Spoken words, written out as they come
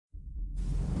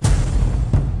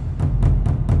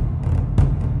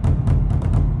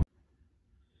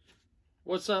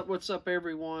What's up,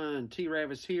 everyone?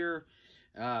 T-RAVIS here.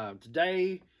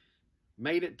 Today,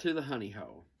 made it to the Honey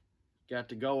Hole. Got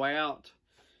to go out,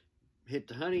 hit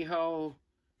the Honey Hole,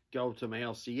 go to my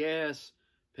LCS,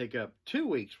 pick up 2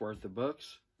 weeks worth of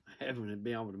books. I haven't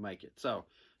been able to make it. So,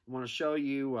 I want to show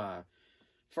you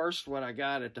first what I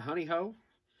got at the Honey Hole.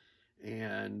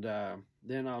 And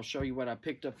then I'll show you what I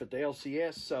picked up at the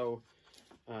LCS. So,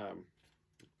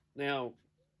 now,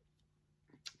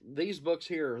 these books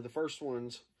here are the first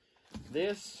ones.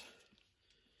 This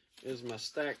is my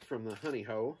stack from the Honey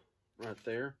Hole right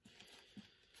there.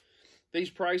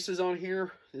 These prices on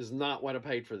here is not what I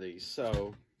paid for these.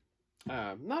 So,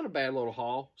 not a bad little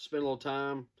haul. Spent a little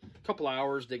time, a couple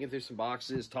hours digging through some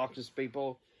boxes, talking to some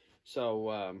people.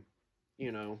 So,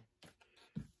 it's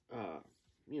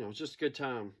just a good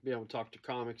time be able to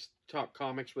talk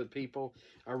comics with people.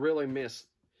 I really miss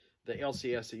the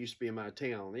LCS that used to be in my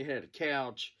town. They had a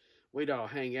couch. We'd all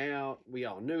hang out. We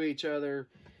all knew each other.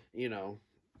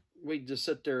 We'd just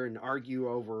sit there and argue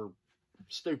over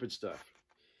stupid stuff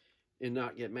and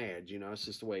not get mad. It's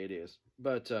just the way it is.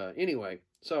 But anyway,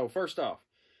 so first off,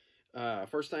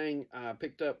 first thing I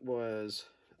picked up was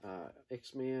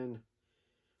X-Men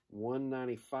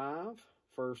 195,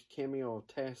 first cameo of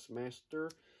Taskmaster.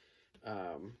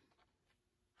 Not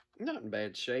in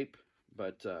bad shape,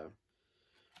 but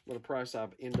what a price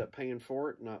I've ended up paying for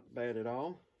it. Not bad at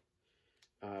all.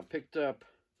 Picked up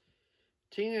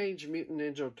Teenage Mutant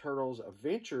Ninja Turtles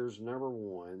Adventures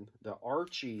 #1, the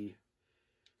Archie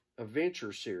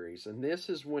Adventure series. And this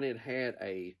is when it had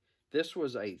this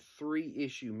was a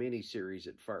 3-issue miniseries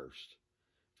at first.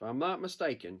 If I'm not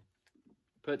mistaken,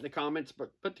 put the comments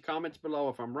below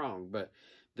if I'm wrong. But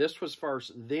this was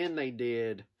first. Then they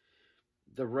did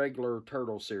the regular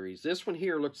Turtle series. This one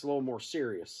here looks a little more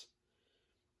serious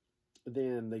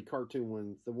than the cartoon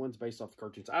ones, the ones based off the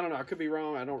cartoons. I don't know. I could be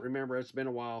wrong. I don't remember. It's been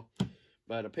a while.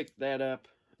 But I picked that up.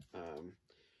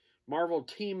 Marvel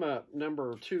Team Up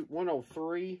number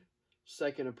 103.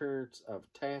 Second appearance of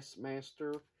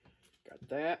Taskmaster. Got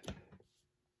that.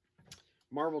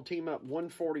 Marvel Team Up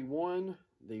 141.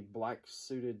 The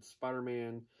black-suited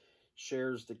Spider-Man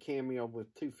shares the cameo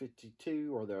with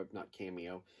 252. Or not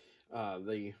cameo.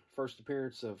 The first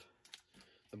appearance of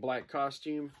the black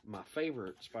costume, my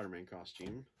favorite Spider-Man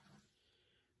costume.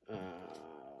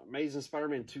 Amazing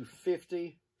Spider-Man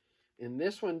 250. And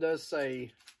this one does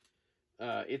say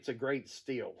it's a great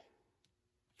steal.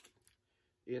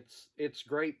 It's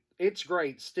great. It's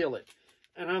great. Steal it.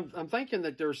 And I'm thinking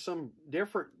that there's some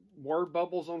different word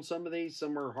bubbles on some of these.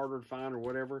 Some are harder to find or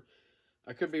whatever.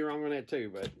 I could be wrong on that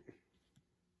too, but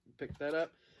pick that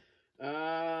up.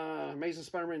 Amazing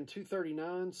Spider-Man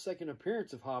 239. Second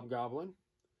appearance of Hobgoblin.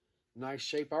 Nice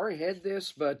shape. I already had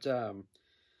this, but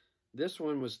this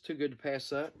one was too good to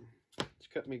pass up. It's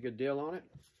cut me a good deal on it.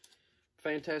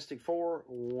 Fantastic Four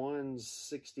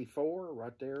 164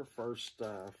 right there. First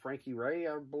Frankie Ray,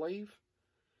 I believe.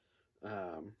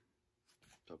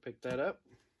 So pick that up.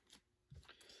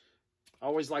 I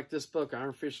always like this book,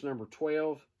 Iron Fist number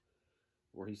 12,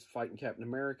 where he's fighting Captain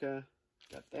America.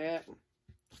 Got that.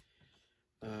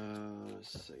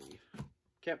 Let's see.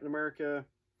 Captain America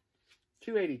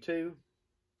 282.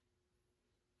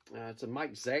 It's a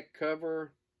Mike Zack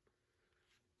cover.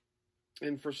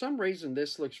 And for some reason,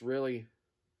 this looks really...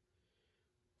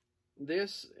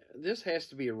 This has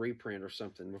to be a reprint or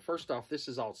something. Well, first off, this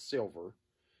is all silver.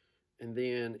 And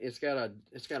then it's got a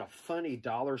funny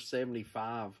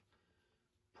 $1.75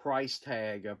 price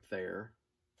tag up there.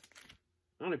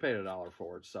 I only paid $1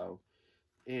 for it, so...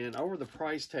 And over the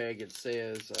price tag, it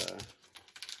says...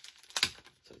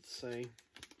 let's see...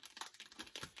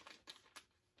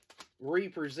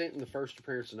 representing the first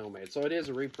appearance of Nomad. So it is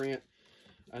a reprint.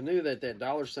 I knew that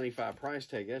 $1.75 price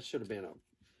tag, that should have been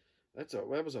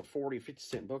that was a 50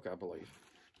 cent book, I believe.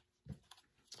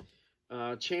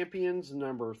 Champions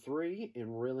number 3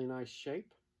 in really nice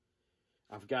shape.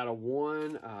 I've got a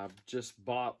 1. I've just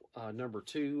bought number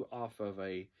 2 off of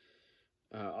a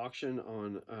auction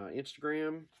on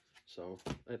Instagram. So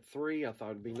at 3, I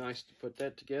thought it'd be nice to put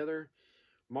that together.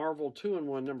 Marvel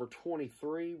 2-in-1 number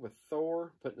 23 with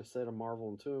Thor, putting a set of Marvel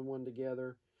and 2-in-1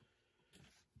 together.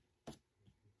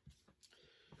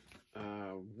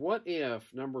 What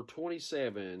if number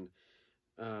 27,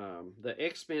 the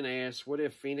X-Men asks, what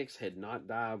if Phoenix had not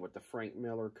died with the Frank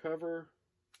Miller cover?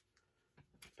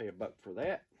 Pay $1 for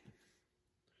that.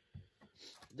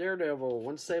 Daredevil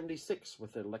 176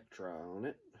 with Elektra on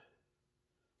it.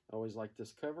 Always like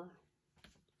this cover.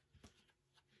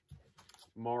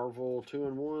 Marvel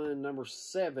 2-in-1 number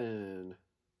 7.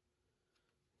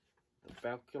 The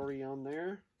Valkyrie on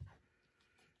there.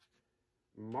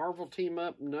 Marvel Team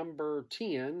Up number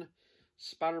 10,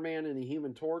 Spider-Man and the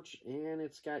Human Torch, and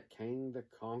it's got Kang the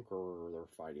Conqueror they're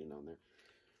fighting on there.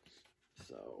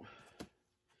 So,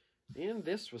 and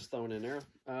this was thrown in there.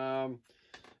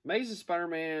 Amazing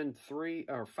Spider-Man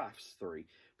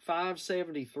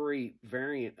 573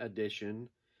 variant edition.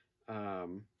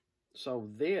 So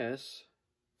this,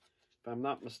 if I'm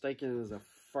not mistaken, is the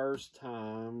first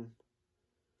time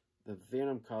the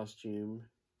Venom costume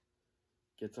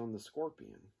gets on the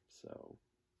Scorpion. So,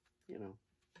 you know,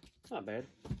 not bad.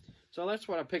 So that's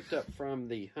what I picked up from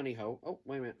the Honey Hole. Oh,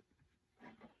 wait a minute.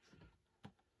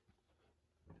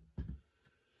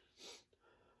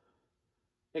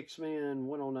 X-Men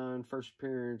 109, first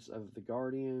appearance of the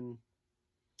Guardian.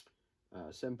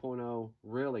 7.0,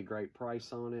 really great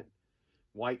price on it.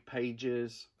 White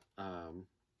pages.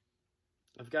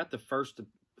 I've got the first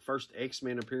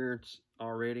X-Men appearance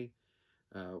already.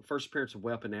 First appearance of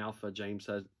Weapon Alpha. James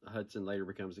Hudson later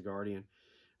becomes the Guardian.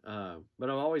 But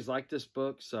I've always liked this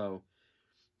book, so,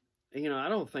 you know, I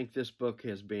don't think this book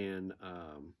has been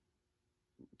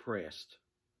pressed.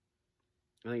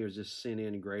 I think it was just sent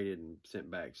in and graded and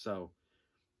sent back. So,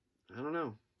 I don't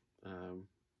know.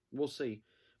 We'll see.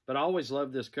 But I always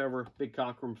loved this cover. Big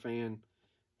Cockrum fan.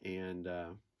 And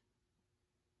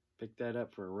picked that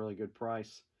up for a really good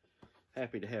price.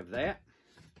 Happy to have that.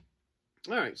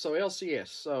 Alright, so LCS.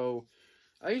 So,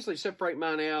 I usually separate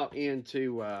mine out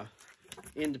into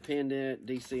Independent,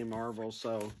 DC, and Marvel.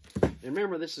 So, and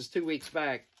remember, this is 2 weeks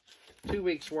back. 2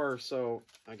 weeks worth. So,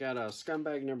 I got a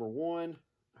Scumbag number 1.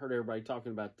 Heard everybody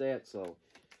talking about that, so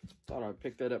thought I'd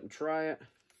pick that up and try it.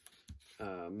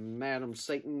 Madam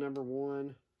Satan number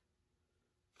 1.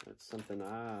 That's something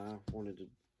I wanted to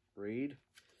read.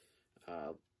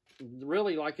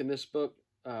 Really liking this book,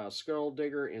 Skull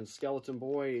Digger and Skeleton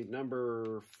Boy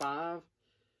number 5.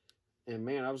 And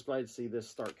man, I was glad to see this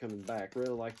start coming back. Really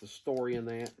like the story in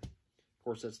that. Of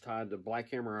course, that's tied to Black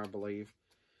Hammer, I believe.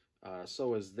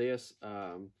 So is this.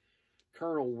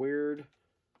 Colonel Weird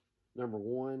number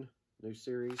 1, new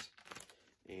series.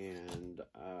 And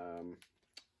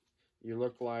you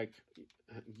look like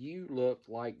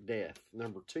death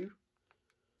number 2.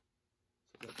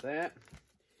 So got that.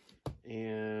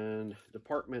 And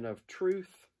Department of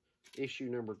Truth issue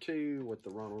number 2 with the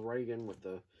Ronald Reagan with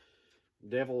the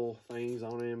devil things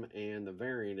on him, and the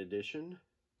variant edition.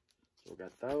 So we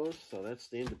got those. So that's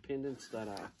the independents that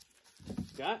I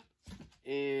got.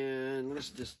 And let's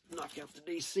just knock out the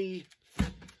DC.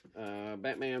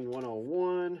 Batman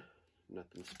 101,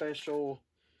 nothing special.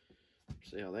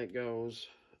 See how that goes.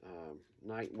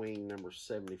 Nightwing number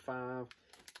 75,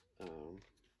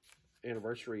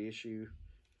 anniversary issue.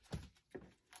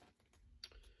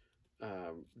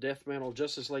 Death Metal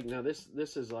Justice League. Now this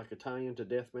is like a tie-in to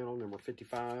Death Metal number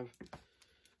 55.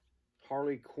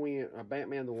 Harley Quinn,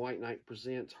 Batman the White Knight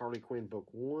presents Harley Quinn book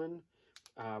 1.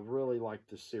 I really like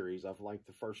this series. I've liked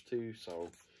the first 2. So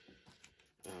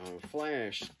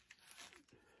Flash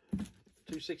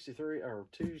 263 or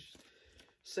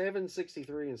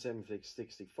 763 and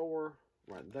 764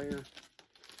 right there.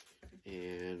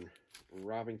 And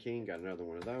Robin King, got another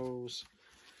one of those.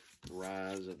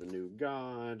 Rise of the New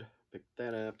God, picked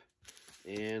that up.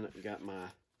 And got my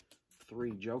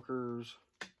 3 Jokers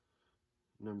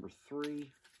number 3,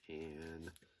 and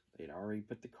they'd already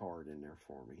put the card in there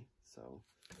for me. So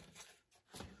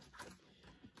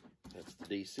that's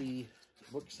the DC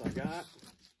books I got.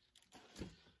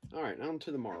 Alright, on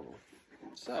to the Marvel.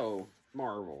 So,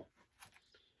 Marvel.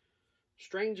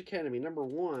 Strange Academy number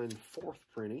 1, 4th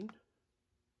printing.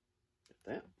 Get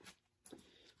that.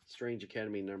 Strange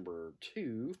Academy number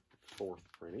 2, 4th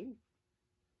printing.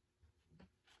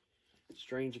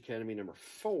 Strange Academy number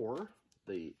 4,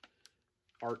 the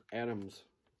Art Adams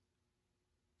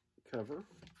cover.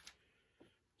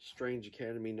 Strange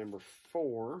Academy number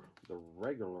 4, the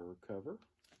regular cover.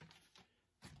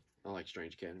 I like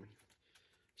Strange Academy.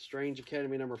 Strange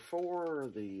Academy number 4,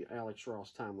 the Alex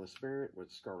Ross Timeless variant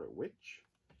with Scarlet Witch.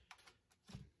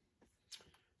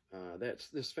 That's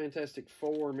this Fantastic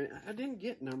Four. I didn't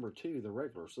get number 2, the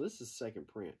regular, so this is second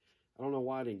print. I don't know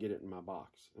why I didn't get it in my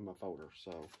box, in my folder.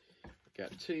 So I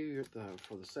got 2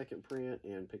 for the second print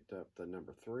and picked up the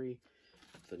number 3,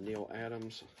 the Neil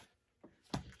Adams.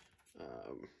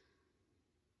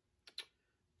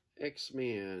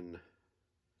 X-Men,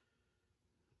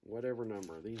 whatever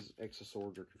number. These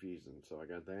Exoswords are confusing, so I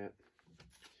got that.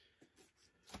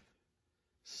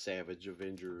 Savage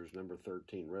Avengers number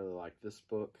 13. Really like this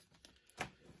book.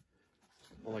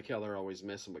 I like how they're always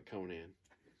messing with Conan.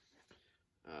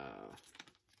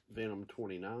 Venom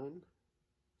 29.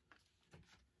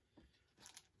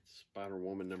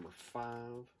 Spider-Woman number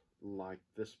 5. Like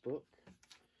this book.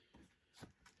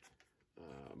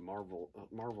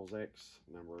 Marvel's X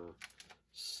number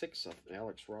 6 of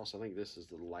Alex Ross. I think this is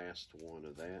the last one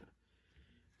of that.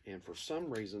 And for some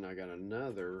reason, I got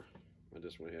another. I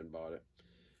just went ahead and bought it.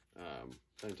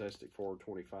 Fantastic Four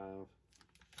 25.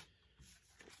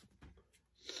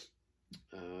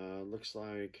 Looks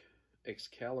like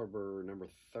Excalibur number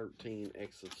 13,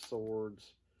 X of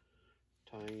Swords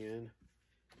tie-in.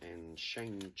 And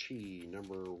Shang-Chi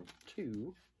number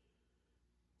 2.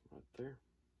 Right there.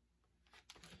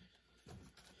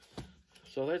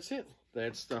 So that's it.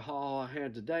 That's the haul I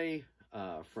had today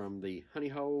from the Honey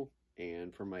Hole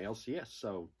and from my LCS.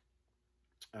 So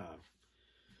if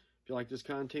you like this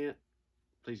content,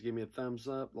 please give me a thumbs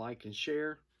up, like, and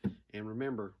share. And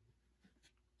remember,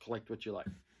 collect what you like.